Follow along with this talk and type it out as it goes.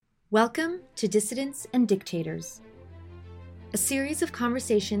Welcome to Dissidents and Dictators, a series of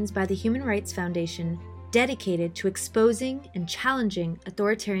conversations by the Human Rights Foundation dedicated to exposing and challenging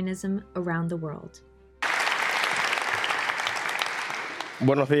authoritarianism around the world.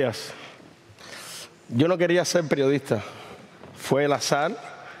 Buenos días. Yo no quería ser periodista. Fue el azar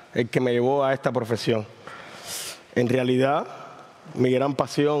el que me llevó a esta profesión. En realidad, mi gran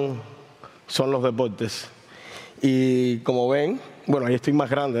pasión son los deportes. Y como ven, bueno, ahí estoy más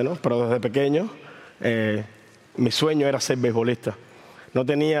grande, ¿no? Pero desde pequeño, mi sueño era ser beisbolista. No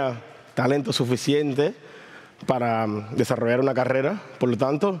tenía talento suficiente para desarrollar una carrera, por lo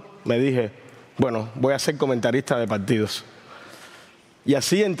tanto, me dije, bueno, voy a ser comentarista de partidos. Y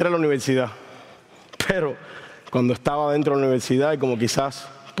así entré a la universidad. Pero cuando estaba dentro de la universidad, y como quizás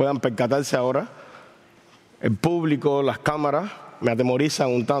puedan percatarse ahora, el público, las cámaras, me atemorizan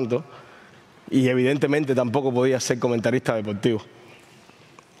un tanto, y evidentemente tampoco podía ser comentarista deportivo.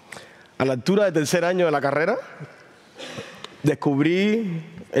 A la altura del tercer año de la carrera, descubrí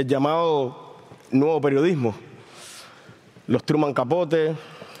el llamado nuevo periodismo. Los Truman Capote,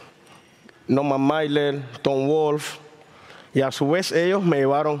 Norman Mailer, Tom Wolfe, y a su vez ellos me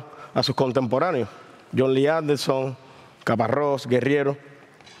llevaron a sus contemporáneos, John Lee Anderson, Caparrós, Guerriero,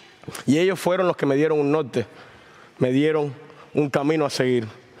 y ellos fueron los que me dieron un norte, me dieron un camino a seguir.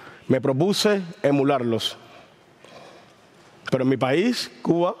 Me propuse emularlos. Pero en mi país,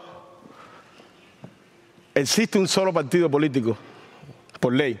 Cuba, existe un solo partido político,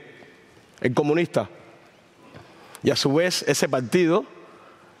 por ley, el comunista. Y a su vez ese partido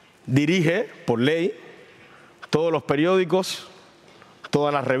dirige, por ley, todos los periódicos,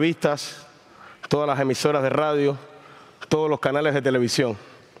 todas las revistas, todas las emisoras de radio, todos los canales de televisión.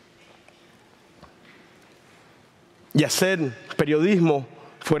 Y hacer periodismo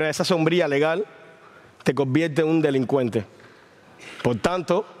fuera de esa sombría legal te convierte en un delincuente. Por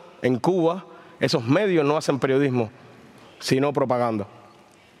tanto, en Cuba, esos medios no hacen periodismo, sino propaganda.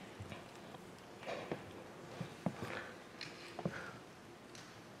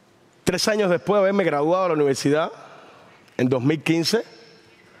 Tres años después de haberme graduado de la universidad, en 2015,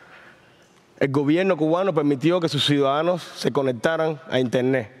 el gobierno cubano permitió que sus ciudadanos se conectaran a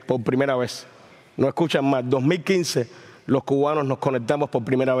Internet por primera vez. No escuchan más, 2015 los cubanos nos conectamos por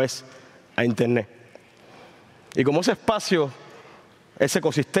primera vez a Internet. Y como ese espacio, ese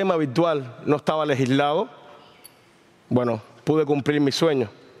ecosistema virtual no estaba legislado, bueno, pude cumplir mi sueño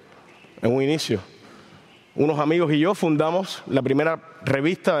en un inicio. Unos amigos y yo fundamos la primera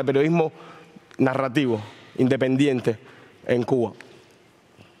revista de periodismo narrativo, independiente, en Cuba.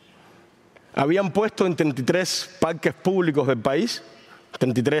 Habían puesto en 33 parques públicos del país,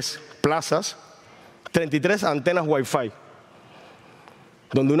 33 plazas, 33 antenas Wi-Fi,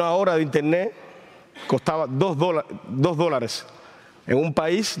 donde una hora de Internet costaba $2 en un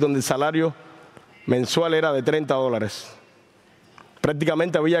país donde el salario mensual era de $30.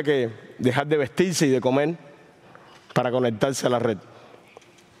 Prácticamente había que dejar de vestirse y de comer para conectarse a la red.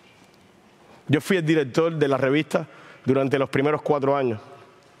 Yo fui el director de la revista durante los primeros 4 años.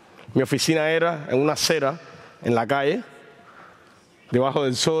 Mi oficina era en una acera, en la calle, debajo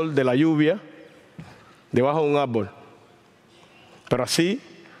del sol, de la lluvia, debajo de un árbol. Pero así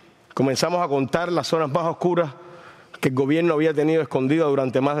comenzamos a contar las zonas más oscuras que el gobierno había tenido escondidas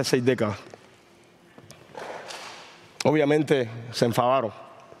durante más de 6 décadas. Obviamente se enfadaron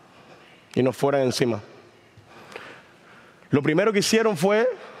y nos fueron encima. Lo primero que hicieron fue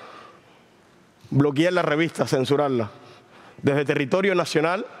bloquear la revista, censurarla. Desde territorio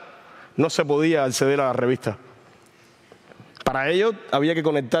nacional no se podía acceder a la revista. Para ello había que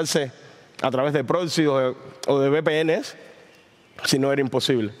conectarse a través de proxies o de VPNs, si no era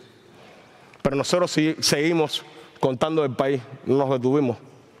imposible. Pero nosotros seguimos contando del país, no nos detuvimos.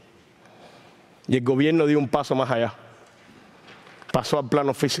 Y el gobierno dio un paso más allá. Pasó al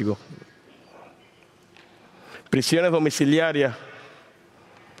plano físico. Prisiones domiciliarias,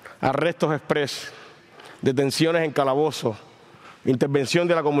 arrestos express, detenciones en calabozos, intervención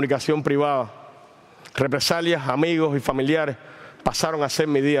de la comunicación privada, represalias, amigos y familiares pasaron a ser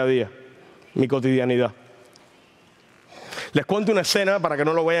mi día a día, mi cotidianidad. Les cuento una escena para que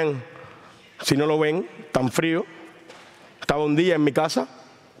no lo vean, si no lo ven, tan frío. Estaba un día en mi casa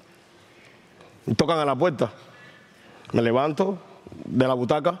y tocan a la puerta. Me levanto de la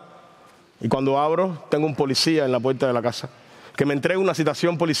butaca y cuando abro tengo un policía en la puerta de la casa que me entrega una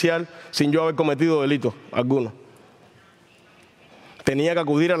citación policial sin yo haber cometido delito alguno. Tenía que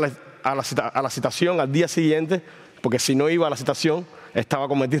acudir a la citación al día siguiente porque si no iba a la citación estaba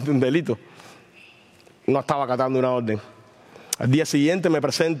cometiendo un delito. No estaba acatando una orden. Al día siguiente me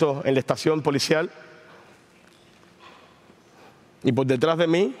presento en la estación policial y por detrás de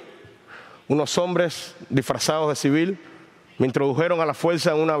mí unos hombres disfrazados de civil me introdujeron a la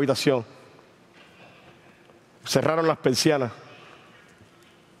fuerza en una habitación. Cerraron las persianas.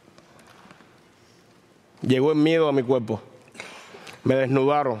 Llegó el miedo a mi cuerpo. Me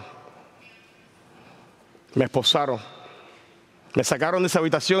desnudaron. Me esposaron. Me sacaron de esa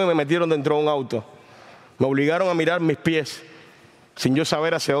habitación y me metieron dentro de un auto. Me obligaron a mirar mis pies sin yo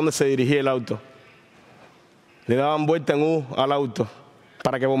saber hacia dónde se dirigía el auto. Le daban vuelta en U al auto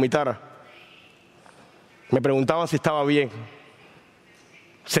para que vomitara. Me preguntaban si estaba bien.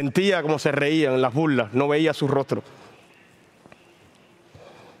 Sentía cómo se reían en las burlas, no veía su rostro.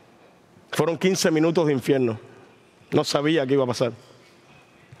 Fueron 15 minutos de infierno. No sabía qué iba a pasar.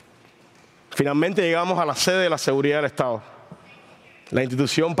 Finalmente llegamos a la sede de la seguridad del Estado, la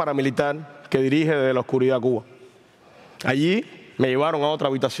institución paramilitar que dirige desde la oscuridad Cuba. Allí me llevaron a otra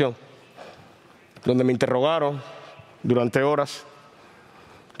habitación, donde me interrogaron durante horas,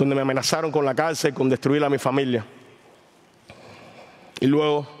 donde me amenazaron con la cárcel, con destruir a mi familia. Y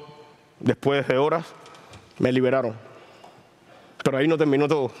luego, después de horas, me liberaron. Pero ahí no terminó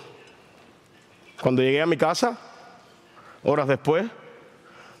todo. Cuando llegué a mi casa, horas después,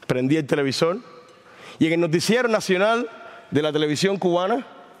 prendí el televisor y en el noticiero nacional de la televisión cubana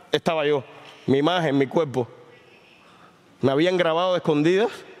estaba yo, mi imagen, mi cuerpo. Me habían grabado de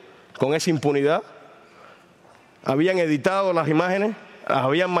escondidas con esa impunidad, habían editado las imágenes, las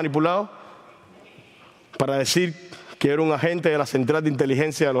habían manipulado para decir que era un agente de la Central de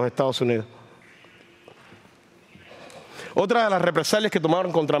Inteligencia de los Estados Unidos. Otra de las represalias que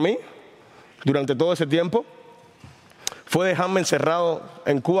tomaron contra mí durante todo ese tiempo fue dejarme encerrado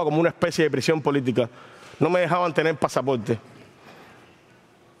en Cuba como una especie de prisión política. No me dejaban tener pasaporte.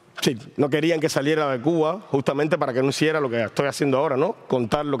 Sí, no querían que saliera de Cuba justamente para que no hiciera lo que estoy haciendo ahora, ¿no?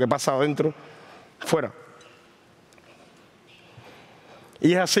 Contar lo que pasa adentro, fuera.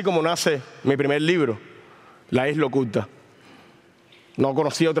 Y es así como nace mi primer libro, La Isla Oculta. No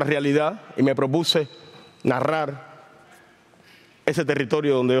conocía otra realidad y me propuse narrar ese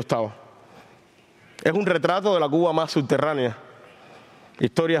territorio donde yo estaba. Es un retrato de la Cuba más subterránea.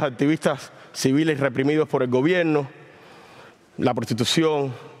 Historias de activistas civiles reprimidos por el gobierno, la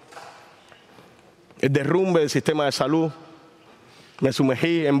prostitución, el derrumbe del sistema de salud. Me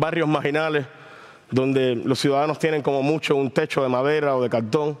sumergí en barrios marginales donde los ciudadanos tienen como mucho un techo de madera o de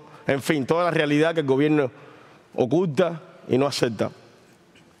cartón. En fin, toda la realidad que el gobierno oculta y no acepta.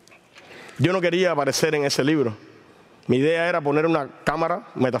 Yo no quería aparecer en ese libro. Mi idea era poner una cámara,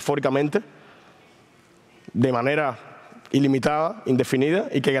 metafóricamente, de manera ilimitada, indefinida,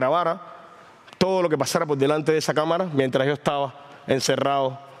 y que grabara todo lo que pasara por delante de esa cámara mientras yo estaba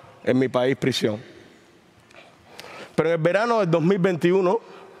encerrado en mi país prisión. Pero en el verano del 2021,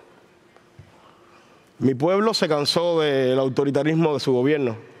 mi pueblo se cansó del autoritarismo de su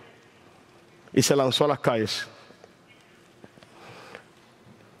gobierno y se lanzó a las calles.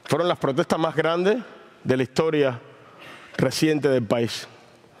 Fueron las protestas más grandes de la historia reciente del país,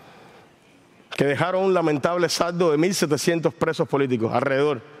 que dejaron un lamentable saldo de 1.700 presos políticos,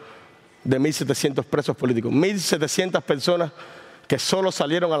 alrededor de 1.700 presos políticos, 1.700 personas que solo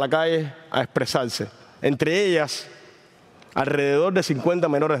salieron a la calle a expresarse, entre ellas alrededor de 50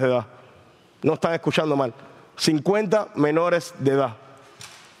 menores de edad. No están escuchando mal, 50 menores de edad.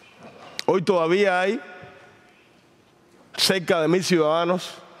 Hoy todavía hay cerca de 1.000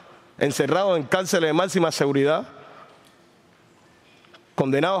 ciudadanos encerrados en cárceles de máxima seguridad,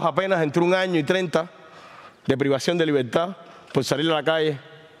 condenados apenas entre 1 año y 30 de privación de libertad por salir a la calle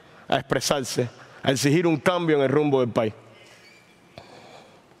a expresarse, a exigir un cambio en el rumbo del país.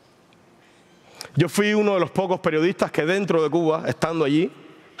 Yo fui uno de los pocos periodistas que dentro de Cuba, estando allí,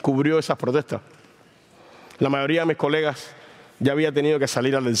 cubrió esas protestas. La mayoría de mis colegas ya había tenido que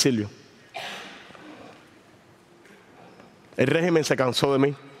salir al exilio. El régimen se cansó de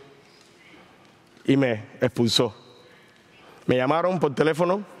mí y me expulsó. Me llamaron por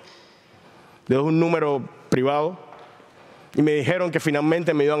teléfono de un número privado y me dijeron que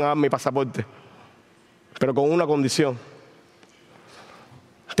finalmente me iban a dar mi pasaporte, pero con una condición.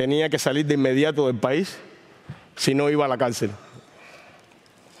 Tenía que salir de inmediato del país, si no iba a la cárcel.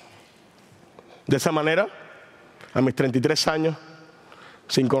 De esa manera, a mis 33 años,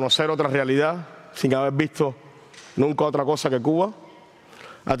 sin conocer otra realidad, sin haber visto nunca otra cosa que Cuba,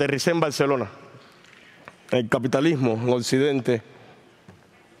 aterricé en Barcelona. El capitalismo en Occidente,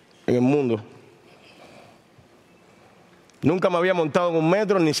 en el mundo. Nunca me había montado en un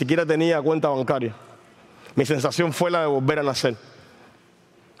metro, ni siquiera tenía cuenta bancaria. Mi sensación fue la de volver a nacer.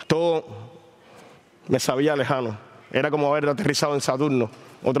 Todo me sabía lejano. Era como haber aterrizado en Saturno,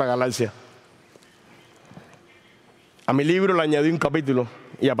 otra galaxia. A mi libro le añadí un capítulo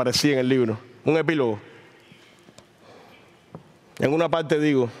y aparecí en el libro. Un epílogo. En una parte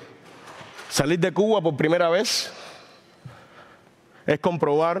digo, salir de Cuba por primera vez es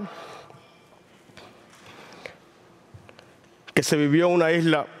comprobar que se vivió en una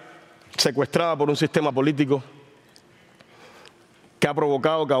isla secuestrada por un sistema político que ha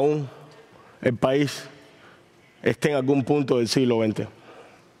provocado que aún el país esté en algún punto del siglo XX.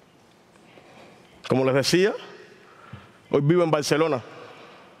 Como les decía, hoy vivo en Barcelona,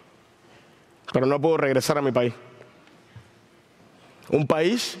 pero no puedo regresar a mi país. Un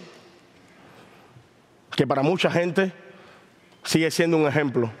país que para mucha gente sigue siendo un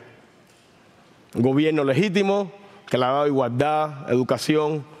ejemplo. Un gobierno legítimo que le ha dado igualdad,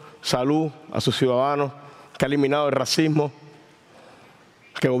 educación, salud a sus ciudadanos, que ha eliminado el racismo,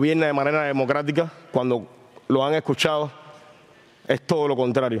 que gobierna de manera democrática. Cuando lo han escuchado, es todo lo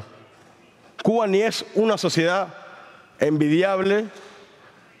contrario. Cuba ni es una sociedad envidiable,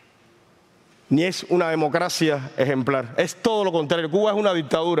 ni es una democracia ejemplar. Es todo lo contrario. Cuba es una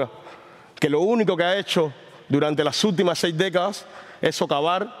dictadura que lo único que ha hecho durante las últimas 6 décadas es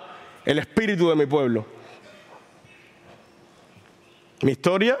socavar el espíritu de mi pueblo. Mi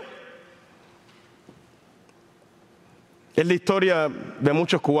historia es la historia de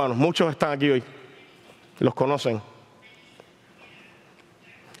muchos cubanos. Muchos están aquí hoy, los conocen.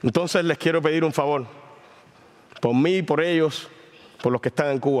 Entonces les quiero pedir un favor, por mí, por ellos, por los que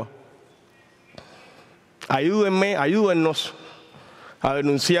están en Cuba. Ayúdenme, ayúdennos a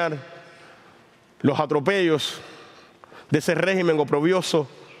denunciar los atropellos de ese régimen oprobioso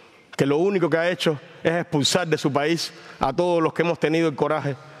que lo único que ha hecho es expulsar de su país a todos los que hemos tenido el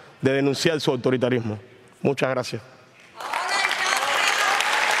coraje de denunciar su autoritarismo. Muchas gracias.